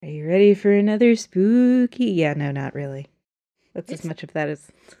ready for another spooky? Yeah, no, not really. That's as much of that as...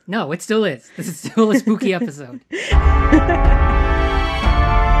 No, it still is. This is still a spooky episode.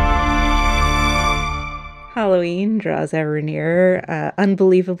 Halloween draws ever nearer.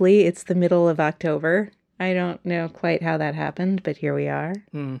 Unbelievably, it's the middle of October. I don't know quite how that happened, but here we are.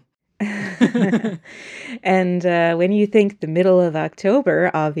 And when you think the middle of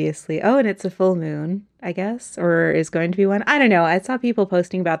October, obviously, and it's a full moon, I guess, or is going to be one. I don't know. I saw people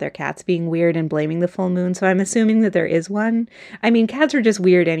posting about their cats being weird and blaming the full moon, so I'm assuming that there is one. I mean, cats are just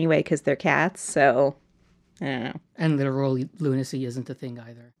weird anyway because they're cats, so I don't know. And literal lunacy isn't a thing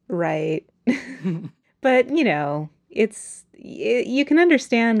either. Right. But, you can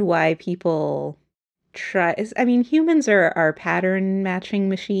understand why people try. I mean, humans are pattern matching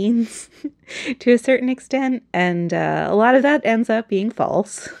machines to a certain extent, and a lot of that ends up being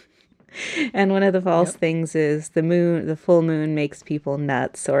false. And one of the false things is the full moon makes people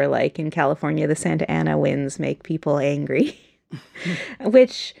nuts, or like in California, the Santa Ana winds make people angry,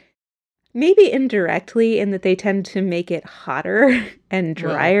 which maybe indirectly in that they tend to make it hotter and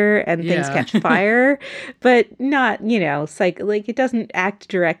drier and things catch fire, but not, like it doesn't act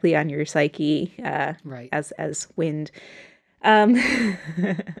directly on your psyche as wind. So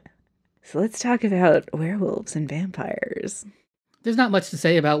let's talk about werewolves and vampires. There's not much to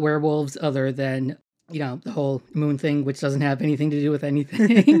say about werewolves other than, the whole moon thing, which doesn't have anything to do with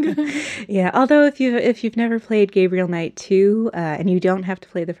anything. Yeah, although if you've never played Gabriel Knight 2, and you don't have to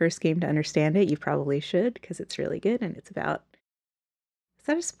play the first game to understand it, you probably should, because it's really good, and it's about... Is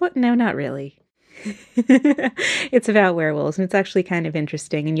that a sport? No, not really. It's about werewolves, and it's actually kind of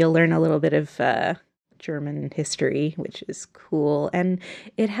interesting, and you'll learn a little bit of German history, which is cool. And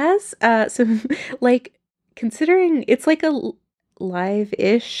it has some, like, considering it's like a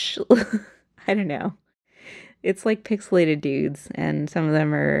live-ish... I don't know. It's like pixelated dudes, and some of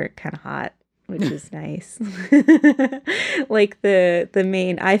them are kind of hot, which is nice. Like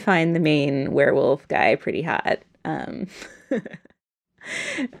I find the main werewolf guy pretty hot.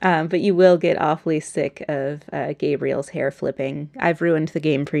 But you will get awfully sick of Gabriel's hair flipping. I've ruined the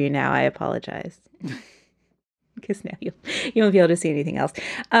game for you now. I apologize. Because now you won't be able to see anything else.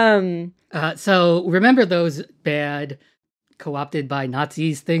 So remember those bad co-opted by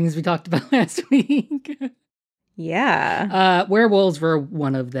Nazis things we talked about last week? Yeah. Werewolves were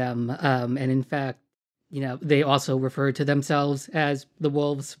one of them. And in fact, they also referred to themselves as the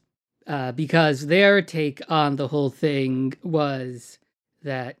wolves because their take on the whole thing was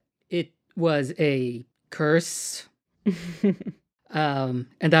that it was a curse and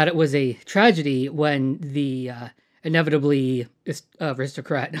that it was a tragedy when the inevitably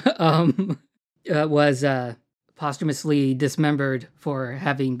aristocrat was posthumously dismembered for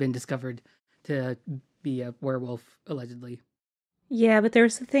having been discovered to be a werewolf, allegedly. Yeah, but there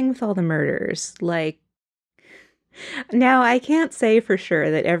was the thing with all the murders. Like, now I can't say for sure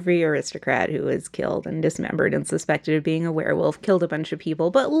that every aristocrat who was killed and dismembered and suspected of being a werewolf killed a bunch of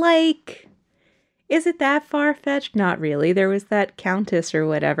people, but like, is it that far-fetched? Not really. There was that countess or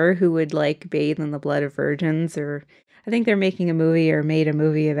whatever who would like bathe in the blood of virgins, or I think they're making a movie or made a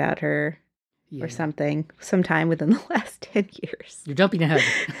movie about her. Yeah. Or something, sometime within the last 10 years. You're jumping ahead.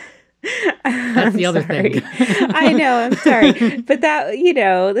 That's the other thing. I know, I'm sorry. But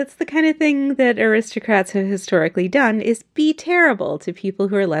that, that's the kind of thing that aristocrats have historically done, is be terrible to people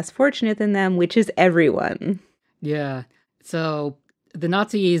who are less fortunate than them, which is everyone. Yeah. So the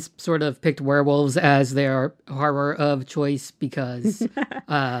Nazis sort of picked werewolves as their horror of choice because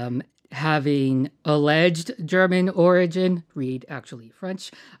having alleged German origin, read actually French,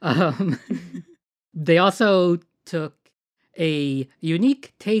 they also took a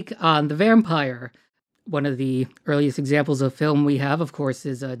unique take on the vampire. One of the earliest examples of film we have, of course,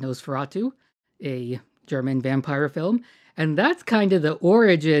 is Nosferatu, a German vampire film. And that's kind of the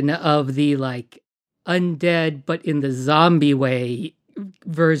origin of the, like, undead, but in the zombie way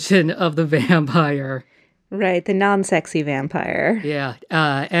version of the vampire. Right, the non-sexy vampire. Yeah,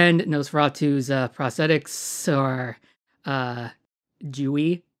 and Nosferatu's prosthetics are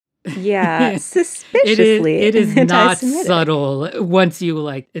Jewy. Yeah, suspiciously. It is not subtle once you,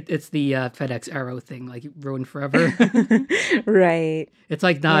 like, it's the FedEx Arrow thing, like, ruined forever. Right. It's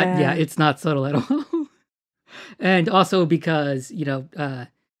like not, it's not subtle at all. And also because,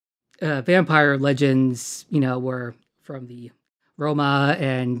 vampire legends, were from the Roma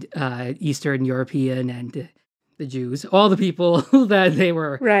and Eastern European and the Jews, all the people that they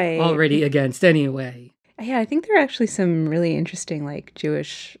were already against anyway. Yeah, I think there are actually some really interesting, like,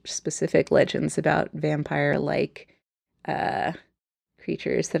 Jewish-specific legends about vampire-like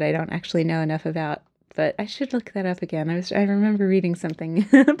creatures that I don't actually know enough about but I should look that up again. I remember reading something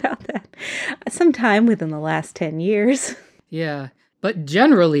about that sometime within the last 10 years. Yeah. But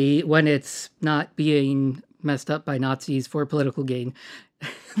generally, when it's not being messed up by Nazis for political gain,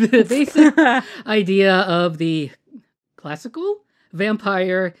 the basic idea of the classical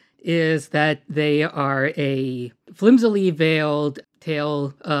vampire is that they are a flimsily veiled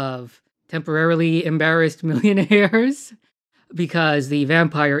tale of temporarily embarrassed millionaires because the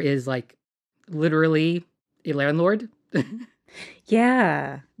vampire is like literally a landlord.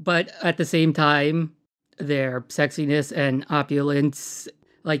 Yeah. But at the same time, their sexiness and opulence,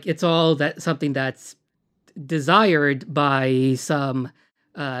 like it's all that something that's desired by some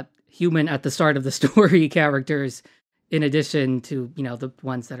human at the start of the story characters, in addition to, the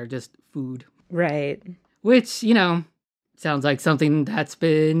ones that are just food. Right. Which, sounds like something that's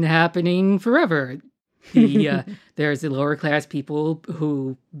been happening forever. There's the lower class people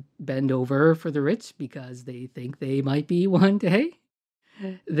who bend over for the rich because they think they might be one day.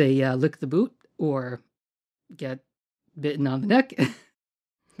 They lick the boot or get bitten on the neck.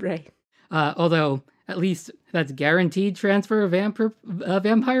 Right. Although at least that's guaranteed transfer of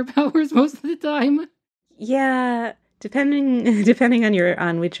vampire powers most of the time. Yeah, depending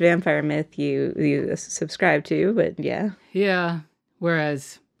on which vampire myth you subscribe to, but yeah. Yeah.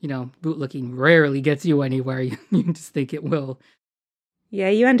 Whereas, bootlicking rarely gets you anywhere. You just think it will. Yeah,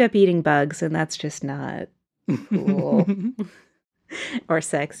 you end up eating bugs, and that's just not cool or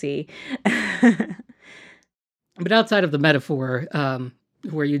sexy. But outside of the metaphor,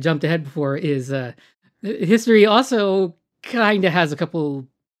 where you jumped ahead before, is history also kind of has a couple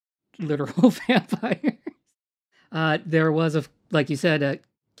literal vampires. There was, like you said, a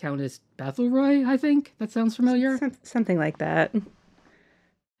Countess Bathelroy, I think. That sounds familiar. Something like that.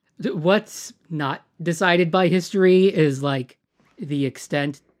 What's not decided by history is like the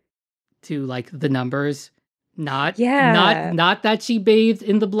extent to like the numbers. Not that she bathed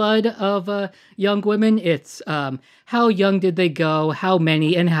in the blood of young women. It's how young did they go, how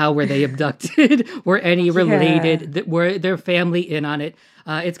many, and how were they abducted? Were any related? Were their family in on it?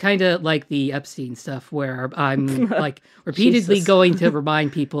 It's kind of like the Epstein stuff where I'm like repeatedly going to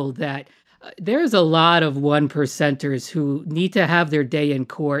remind people that there's a lot of 1%ers who need to have their day in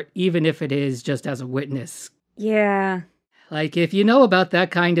court, even if it is just as a witness. Yeah. Like, if you know about that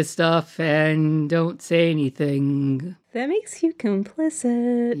kind of stuff and don't say anything... That makes you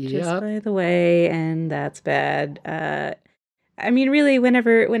complicit, just by the way, and that's bad. I mean, really,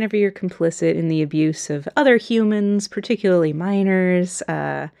 whenever you're complicit in the abuse of other humans, particularly minors,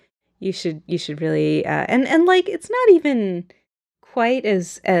 you should really... And like, it's not even quite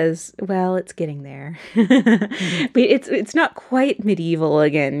as well, it's getting there. But it's not quite medieval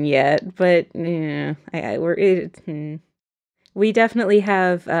again yet, but, we definitely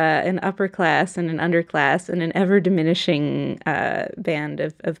have an upper class and an underclass and an ever diminishing band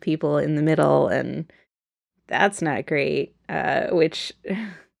of people in the middle, and that's not great. It's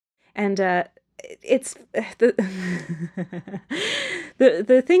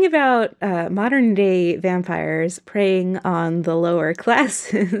the thing about modern day vampires preying on the lower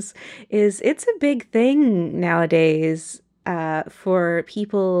classes is it's a big thing nowadays for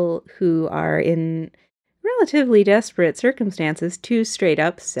people who are in relatively desperate circumstances to straight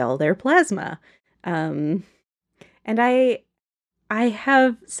up sell their plasma. And I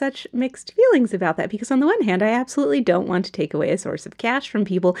have such mixed feelings about that because on the one hand, I absolutely don't want to take away a source of cash from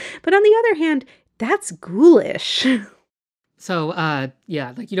people. But on the other hand, that's ghoulish. So, like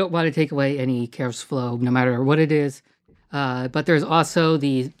you don't want to take away any cash flow, no matter what it is. But there's also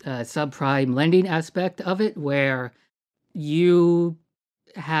the subprime lending aspect of it where you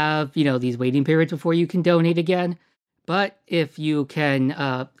have, these waiting periods before you can donate again. But if you can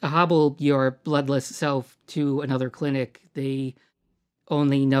hobble your bloodless self to another clinic, they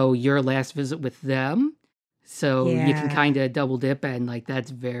only know your last visit with them. So you can kind of double dip, and like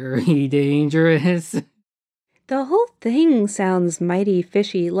that's very dangerous. The whole thing sounds mighty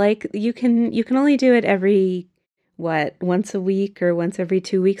fishy. Like you can only do it every once a week or once every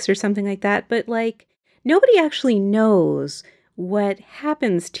 2 weeks or something like that. But like nobody actually knows what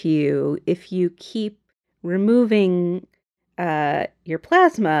happens to you if you keep removing your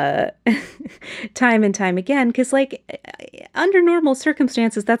plasma time and time again, because like under normal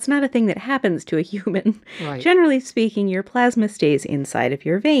circumstances that's not a thing that happens to a human. Right. Generally speaking, your plasma stays inside of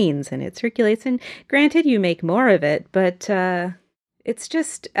your veins and it circulates, and granted you make more of it, but it's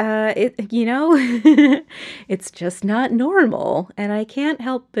just it's just not normal, and I can't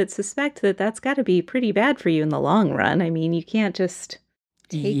help but suspect that that's got to be pretty bad for you in the long run. I mean, you can't just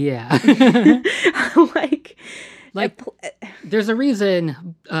take... Yeah. like Like, there's a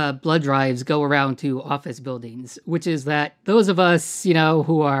reason blood drives go around to office buildings, which is that those of us,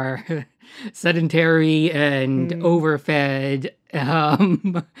 who are sedentary and overfed,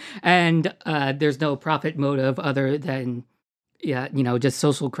 and there's no profit motive other than, just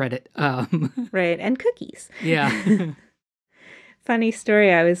social credit. Right, and cookies. Yeah. Funny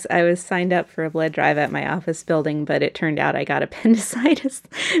story, I was signed up for a blood drive at my office building, but it turned out I got appendicitis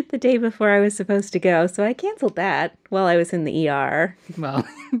the day before I was supposed to go, so I canceled that while I was in the ER. Well,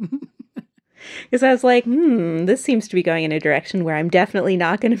 Because I was like, this seems to be going in a direction where I'm definitely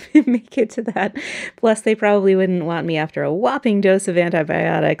not going to make it to that. Plus, they probably wouldn't want me after a whopping dose of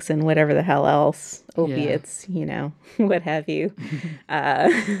antibiotics and whatever the hell else, opiates, what have you.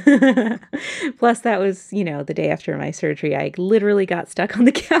 Plus, that was, the day after my surgery. I literally got stuck on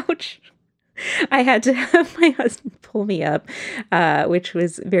the couch. I had to have my husband pull me up, which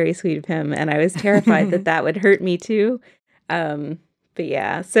was very sweet of him. And I was terrified that that would hurt me too. But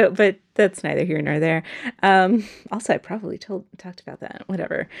yeah, but that's neither here nor there. Also, I probably talked about that.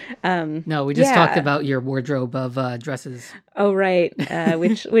 Whatever. No, we just talked about your wardrobe of dresses. Oh, right.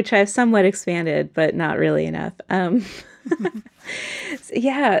 Which I've somewhat expanded, but not really enough.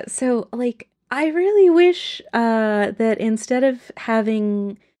 Yeah. So, like, I really wish that instead of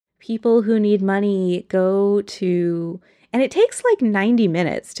having people who need money go to, and it takes like 90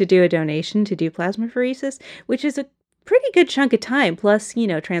 minutes to do a donation to do plasmapheresis, which is a pretty good chunk of time, plus,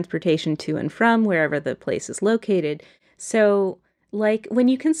 transportation to and from wherever the place is located. So, like, when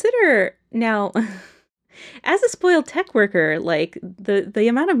you consider now, as a spoiled tech worker, like, the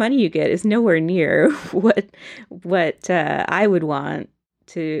amount of money you get is nowhere near what I would want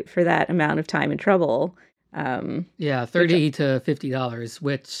for that amount of time and trouble. Yeah, $30 to $50,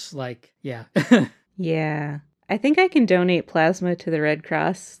 which, like, yeah. Yeah. I think I can donate plasma to the Red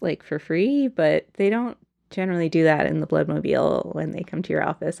Cross, like, for free, but they don't generally do that in the Bloodmobile when they come to your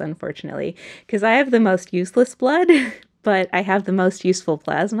office, unfortunately, because I have the most useless blood, but I have the most useful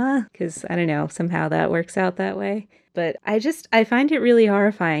plasma, because I don't know, somehow that works out that way. But I find it really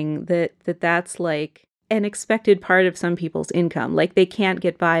horrifying that's like an expected part of some people's income. Like, they can't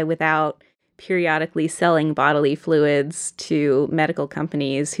get by without periodically selling bodily fluids to medical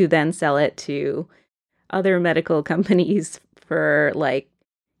companies who then sell it to other medical companies for, like,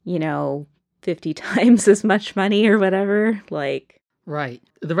 50 times as much money or whatever. Like, right.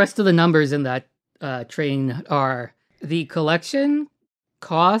 The rest of the numbers in that train are the collection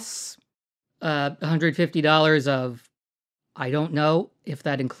costs $150 of, I don't know if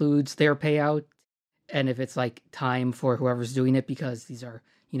that includes their payout and if it's like time for whoever's doing it, because these are,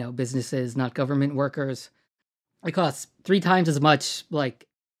 businesses, not government workers. It costs 3 times as much, like,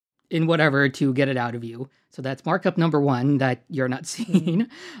 in whatever to get it out of you. So that's markup number 1 that you're not seeing.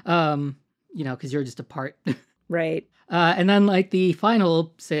 Because you're just a part. Right. And then, like, the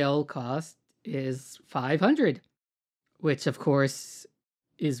final sale cost is $500, which, of course,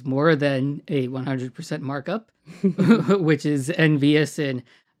 is more than a 100% markup, which is envious in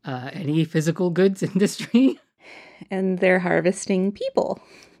any physical goods industry. And they're harvesting people,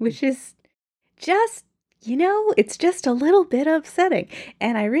 which is just, it's just a little bit upsetting.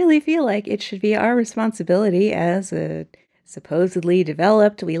 And I really feel like it should be our responsibility as a supposedly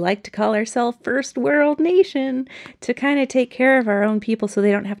developed, we like to call ourselves first world nation, to kind of take care of our own people so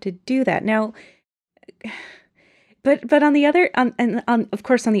they don't have to do that. Now, but on the other, of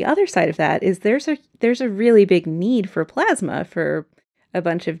course, on the other side of that is there's a really big need for plasma for a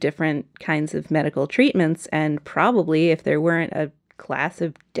bunch of different kinds of medical treatments, and probably if there weren't a class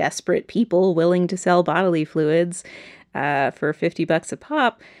of desperate people willing to sell bodily fluids for $50 a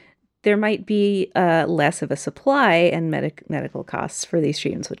pop, there might be less of a supply, and medical costs for these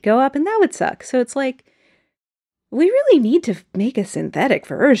treatments would go up, and that would suck. So it's like, we really need to make a synthetic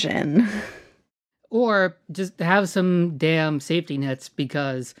version. Or just have some damn safety nets,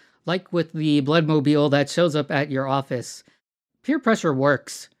 because, like with the Bloodmobile that shows up at your office, peer pressure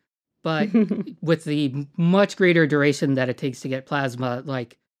works. But with the much greater duration that it takes to get plasma,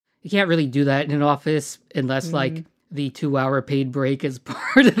 like, you can't really do that in an office unless, like, the 2-hour paid break is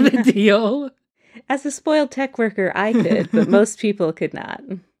part of the deal. As a spoiled tech worker, I could, but most people could not.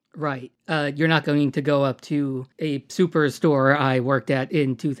 Right. You're not going to go up to a superstore I worked at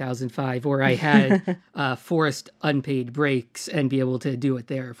in 2005 where I had forced unpaid breaks and be able to do it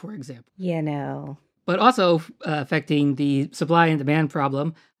there, for example. No. But also affecting the supply and demand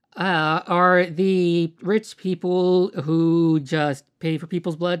problem are the rich people who just pay for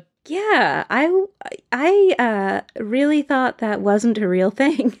people's blood. Yeah, I really thought that wasn't a real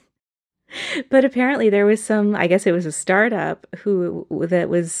thing. But apparently there was I guess it was a startup that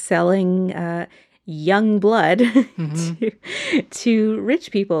was selling young blood Mhm. to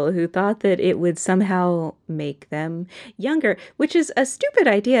rich people who thought that it would somehow make them younger, which is a stupid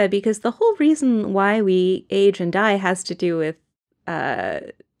idea because the whole reason why we age and die has to do with uh,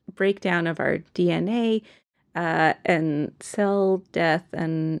 breakdown of our DNA and cell death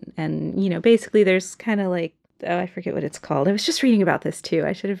and basically there's kind of like, oh, I forget what it's called. I was just reading about this too.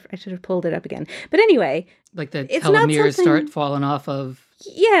 I should have pulled it up again. But anyway, Like the it's not telomeres something. start falling off of.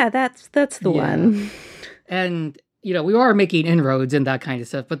 Yeah, that's the Yeah. one. And we are making inroads in that kind of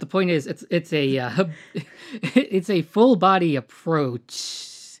stuff, but the point is, it's a it's a full body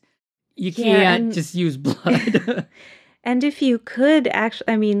approach. You Yeah, can't and just use blood. and if you could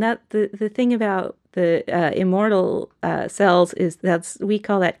actually, I mean, that the thing about the immortal cells is we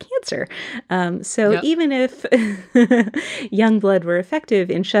call that cancer. So Yep. even if young blood were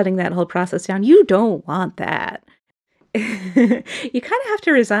effective in shutting that whole process down, you don't want that. You kind of have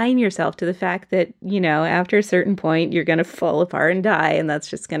to resign yourself to the fact that, after a certain point, you're going to fall apart and die, and that's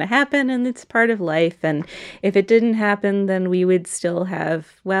just going to happen, and it's part of life. And if it didn't happen, then we would still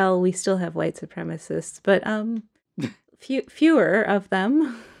have, well, we still have white supremacists, but fewer of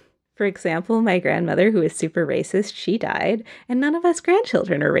them. For example, my grandmother, who is super racist, she died, and none of us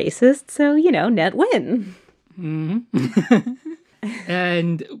grandchildren are racist, so, net win. Mhm.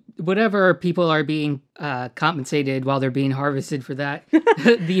 And whatever people are being compensated while they're being harvested for that,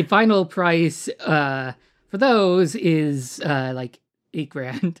 the final price for those is like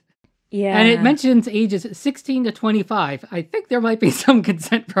 $8,000. Yeah. And it mentions ages 16 to 25. I think there might be some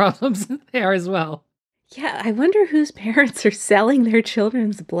consent problems there as well. Yeah, I wonder whose parents are selling their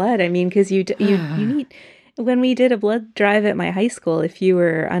children's blood. I mean, because you need. When we did a blood drive at my high school, if you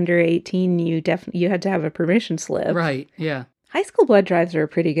were under 18, you had to have a permission slip. Right, yeah. High school blood drives are a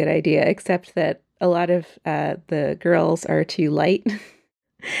pretty good idea, except that a lot of the girls are too light.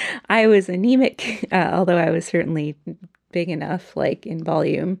 I was anemic, although I was certainly big enough, like in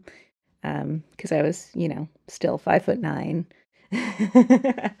volume, because I was, still 5'9".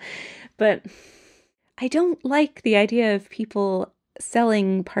 But I don't like the idea of people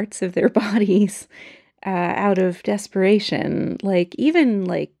selling parts of their bodies out of desperation. Like, even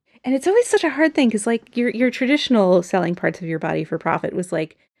like, and it's always such a hard thing because, like, your traditional selling parts of your body for profit was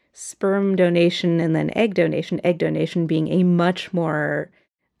like sperm donation and then egg donation. Egg donation being a much more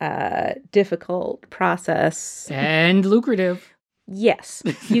difficult process and lucrative. Yes,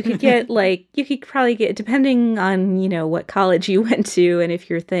 you could get you could probably get, depending on what college you went to and if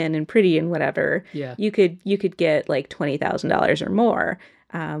you're thin and pretty and whatever. Yeah, you could get like $20,000 or more.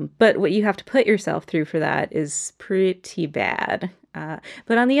 But what you have to put yourself through for that is pretty bad.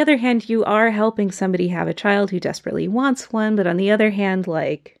 But on the other hand, you are helping somebody have a child who desperately wants one. But on the other hand,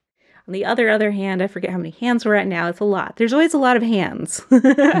 on the other hand, I forget how many hands we're at now. It's a lot. There's always a lot of hands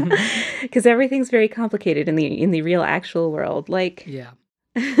because everything's very complicated in the real actual world. Like, yeah.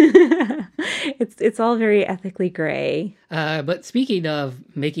 It's all very ethically gray. But speaking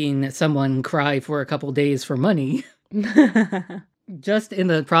of making someone cry for a couple days for money, just in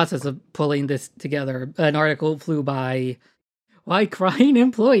the process of pulling this together, an article flew by. Why crying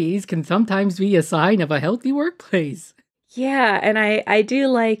employees can sometimes be a sign of a healthy workplace. Yeah, and I do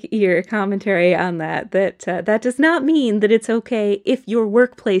like your commentary on that that does not mean that it's okay if your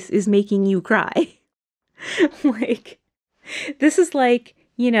workplace is making you cry. Like, this is like,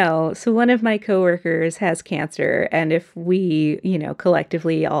 so one of my coworkers has cancer, and if we,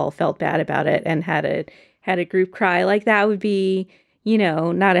 collectively all felt bad about it and had a group cry, like, that would be,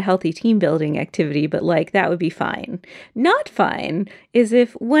 not a healthy team building activity, but like, that would be fine. Not fine is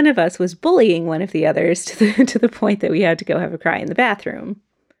if one of us was bullying one of the others to the point that we had to go have a cry in the bathroom.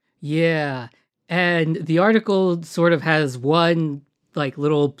 Yeah. And the article sort of has one like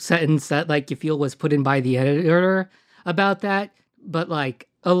little sentence that like you feel was put in by the editor about that, but like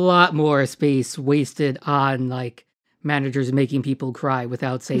a lot more space wasted on like managers making people cry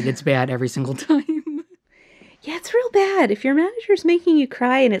without saying it's bad every single time. Yeah, it's real bad. If your manager's making you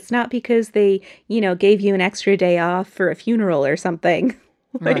cry and it's not because they, gave you an extra day off for a funeral or something,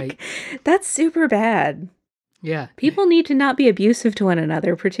 Right. That's super bad. Yeah. People need to not be abusive to one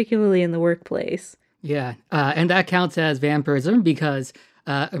another, particularly in the workplace. Yeah. And that counts as vampirism because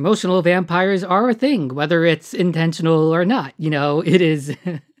emotional vampires are a thing, whether it's intentional or not. It is.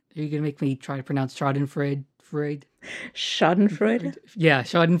 Are you going to make me try to pronounce Schadenfreude? Schadenfreude? Yeah,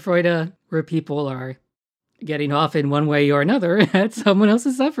 Schadenfreude, where people are getting off in one way or another at someone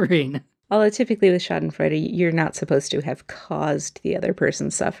else's suffering. Although typically with Schadenfreude, you're not supposed to have caused the other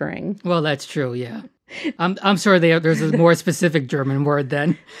person's suffering. Well, that's true, yeah. I'm sure there's a more specific German word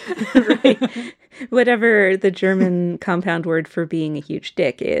then. Right. Whatever the German compound word for being a huge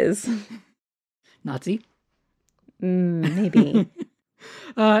dick is. Nazi. Maybe.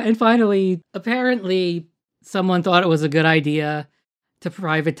 And finally, apparently, someone thought it was a good idea to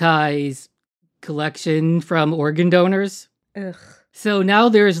privatize collection from organ donors. Ugh. So now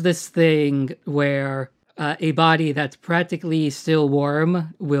there's this thing where a body that's practically still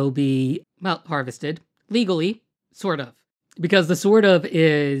warm will be, well, harvested legally, sort of. Because the sort of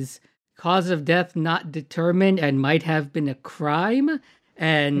is cause of death not determined and might have been a crime.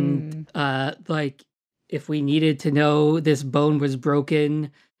 And like, if we needed to know this bone was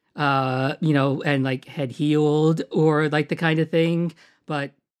broken, and like had healed or like the kind of thing,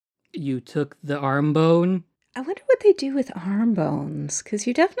 but you took the arm bone. I wonder what they do with arm bones, because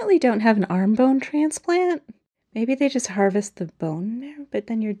you definitely don't have an arm bone transplant. Maybe they just harvest the bone marrow, but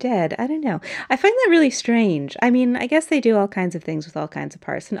then you're dead. I don't know. I find that really strange. I mean, I guess they do all kinds of things with all kinds of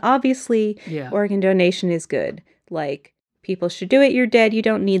parts. And obviously, organ donation is good. Like, people should do it. You're dead. You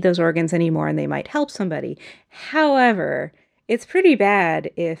don't need those organs anymore, and they might help somebody. However, it's pretty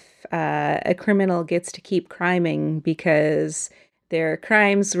bad if a criminal gets to keep criming because their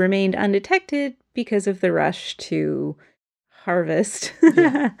crimes remained undetected because of the rush to harvest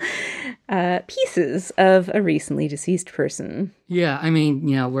pieces of a recently deceased person. Yeah, I mean,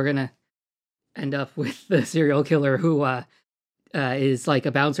 we're going to end up with the serial killer who is like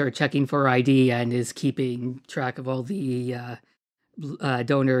a bouncer checking for ID and is keeping track of all the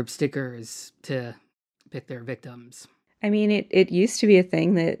donor stickers to pick their victims. I mean, it used to be a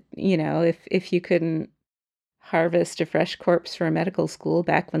thing that, if you couldn't harvest a fresh corpse for a medical school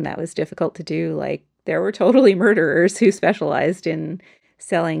back when that was difficult to do, like, there were totally murderers who specialized in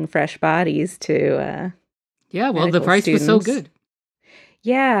selling fresh bodies to the price was so good.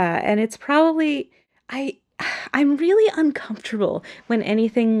 Yeah, and it's probably I'm really uncomfortable when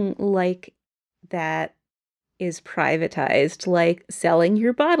anything like that is privatized, like selling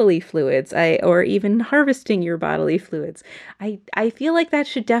your bodily fluids, or even harvesting your bodily fluids. I feel like that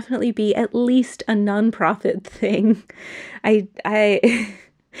should definitely be at least a nonprofit thing.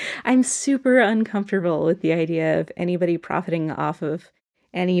 I'm super uncomfortable with the idea of anybody profiting off of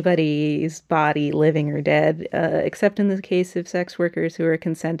anybody's body, living or dead, except in the case of sex workers who are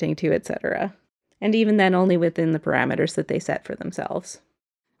consenting to, etc. And even then, only within the parameters that they set for themselves.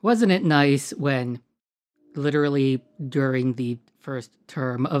 Wasn't it nice when, literally during the first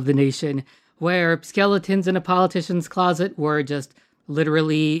term of the nation, where skeletons in a politician's closet were just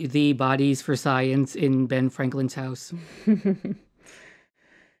literally the bodies for science in Ben Franklin's house?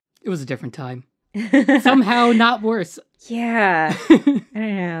 It was a different time. Somehow not worse. Yeah. I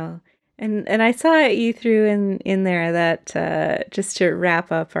don't know. And I saw you threw in there that just to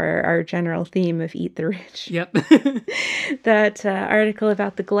wrap up our general theme of Eat the Rich. Yep. That article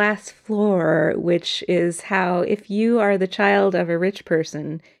about the glass floor, which is how if you are the child of a rich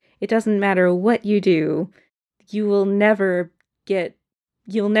person, it doesn't matter what you do, you'll never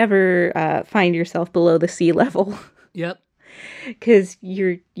find yourself below the sea level. Yep. Because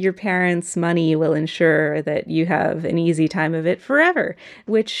your parents' money will ensure that you have an easy time of it forever,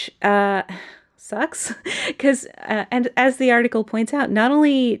 which sucks. Because and as the article points out, not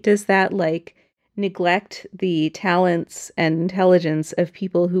only does that neglect the talents and intelligence of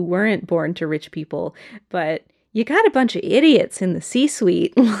people who weren't born to rich people, but you got a bunch of idiots in the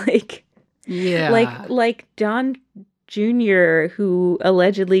C-suite, like Don Jr., who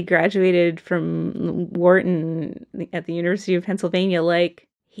allegedly graduated from Wharton at the University of Pennsylvania,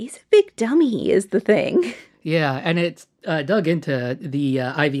 he's a big dummy is the thing. Yeah, and it's dug into the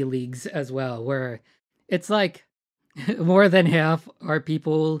Ivy Leagues as well, where it's like more than half are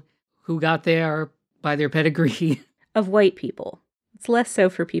people who got there by their pedigree. Of white people. It's less so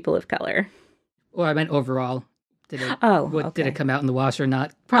for people of color. Or I meant overall. Did it come out in the wash or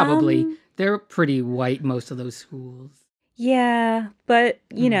not? Probably. They're pretty white, most of those schools. Yeah, but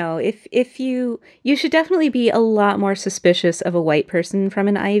if you should definitely be a lot more suspicious of a white person from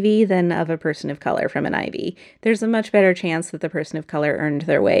an Ivy than of a person of color from an Ivy. There's a much better chance that the person of color earned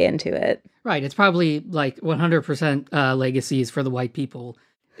their way into it. Right. It's probably 100% legacies for the white people.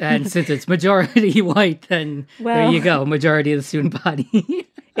 And since it's majority white, then there you go, majority of the student body.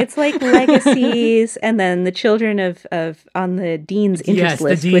 It's like legacies, and then the children of on the dean's interest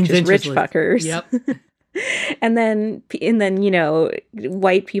list, which is rich fuckers. Yep. And then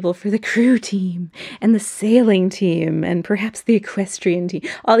white people for the crew team and the sailing team and perhaps the equestrian team.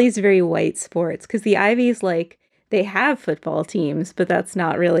 All these very white sports, because the Ivies they have football teams, but that's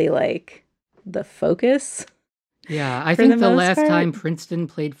not really the focus. Yeah, I think the last time Princeton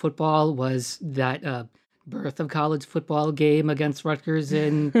played football was that birth of college football game against Rutgers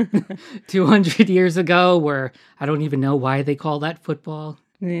in 200 years ago, where I don't even know why they call that football.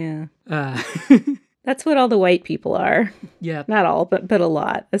 Yeah. Uh, That's what all the white people are. yeah. Not all, but a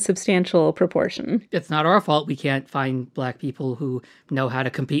lot. A substantial proportion. It's not our fault we can't find black people who know how to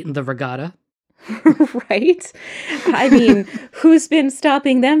compete in the regatta. Right? I mean, who's been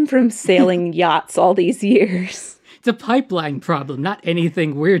stopping them from sailing yachts all these years? It's a pipeline problem, not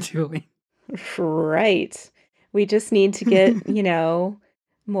anything we're doing. Right. We just need to get,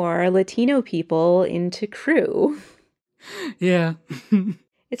 more Latino people into crew. Yeah.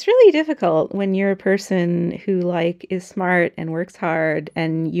 It's really difficult when you're a person who is smart and works hard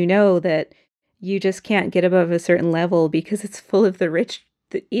and you know that you just can't get above a certain level because it's full of the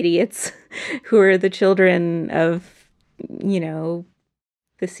idiots who are the children of,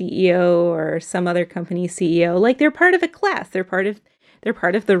 the CEO or some other company CEO. Like they're part of a class. They're part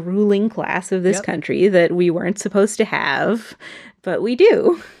of the ruling class of this country that we weren't supposed to have, but we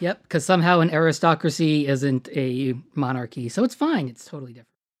do. Yep, because somehow an aristocracy isn't a monarchy, so it's fine. It's totally different.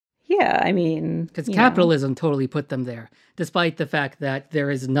 Yeah, I mean... Because capitalism totally put them there, despite the fact that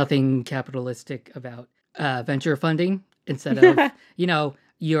there is nothing capitalistic about venture funding. Instead of,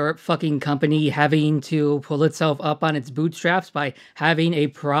 your fucking company having to pull itself up on its bootstraps by having a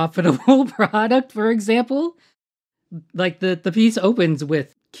profitable product, for example. Like the piece opens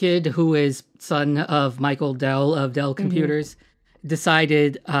with kid who is son of Michael Dell of Dell Computers,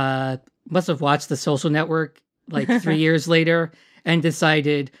 decided, must have watched The Social Network like 3 years later and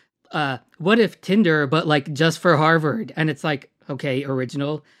decided, what if Tinder, but like just for Harvard? And it's like, okay,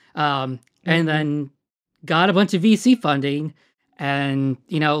 original. And then got a bunch of VC funding and,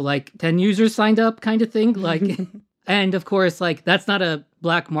 10 users signed up kind of thing. Like, and of course, like that's not a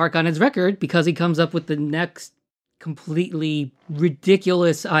black mark on his record because he comes up with the next completely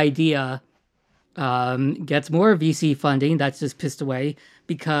ridiculous idea, gets more VC funding that's just pissed away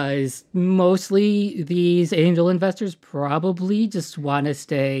because mostly these angel investors probably just want to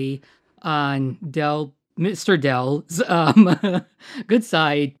stay on Mr. Dell's good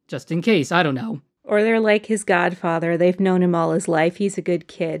side just in case. I don't know. Or they're like his godfather. They've known him all his life. He's a good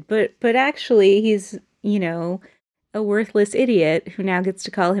kid. But actually he's, a worthless idiot who now gets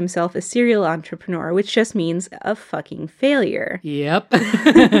to call himself a serial entrepreneur, which just means a fucking failure. Yep.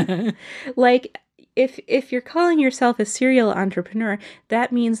 Like, if you're calling yourself a serial entrepreneur,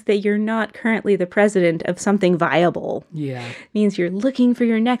 that means that you're not currently the president of something viable. Yeah. Means you're looking for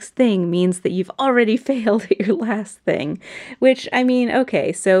your next thing, means that you've already failed at your last thing. Which, I mean,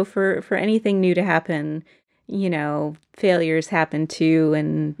 okay, so for anything new to happen, failures happen too,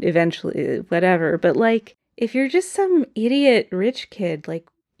 and eventually whatever. But like, if you're just some idiot rich kid, like,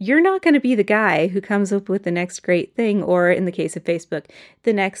 you're not going to be the guy who comes up with the next great thing, or in the case of Facebook,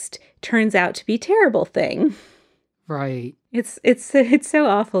 the next turns out to be terrible thing. Right. It's so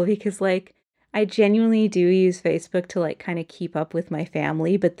awful because like I genuinely do use Facebook to like kind of keep up with my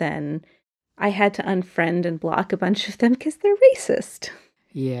family, but then I had to unfriend and block a bunch of them because they're racist.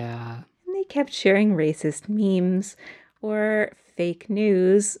 Yeah. And they kept sharing racist memes or fake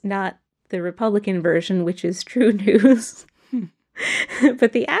news, not the Republican version, which is true news.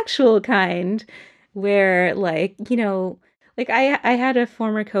 But the actual kind where like, like I had a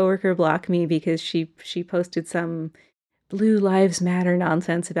former coworker block me because she posted some Blue Lives Matter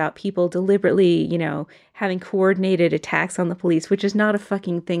nonsense about people deliberately, having coordinated attacks on the police, which is not a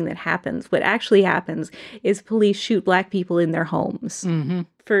fucking thing that happens. What actually happens is police shoot black people in their homes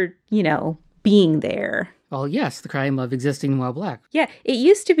for, being there. Well, yes, the crime of existing while black. Yeah, it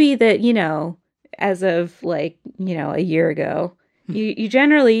used to be that, as of like, a year ago, you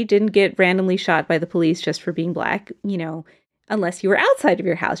generally didn't get randomly shot by the police just for being black, unless you were outside of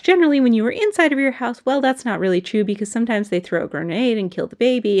your house. Generally, when you were inside of your house, well, that's not really true because sometimes they throw a grenade and kill the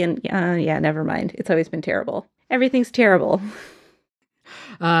baby. And yeah, never mind. It's always been terrible. Everything's terrible.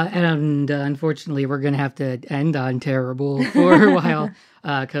 And unfortunately, we're going to have to end on terrible for a while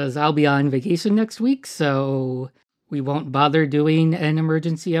because I'll be on vacation next week. So we won't bother doing an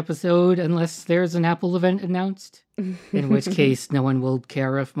emergency episode unless there's an Apple event announced, in which case no one will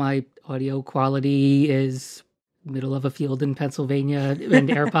care if my audio quality is middle of a field in Pennsylvania and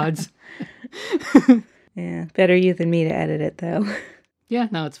AirPods. Yeah, better you than me to edit it, though. Yeah,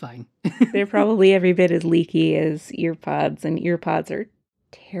 no, it's fine. They're probably every bit as leaky as earpods, and earpods are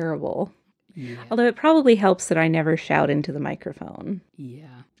terrible. Yeah. Although it probably helps that I never shout into the microphone.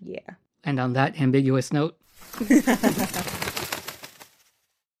 Yeah. Yeah. And on that ambiguous note...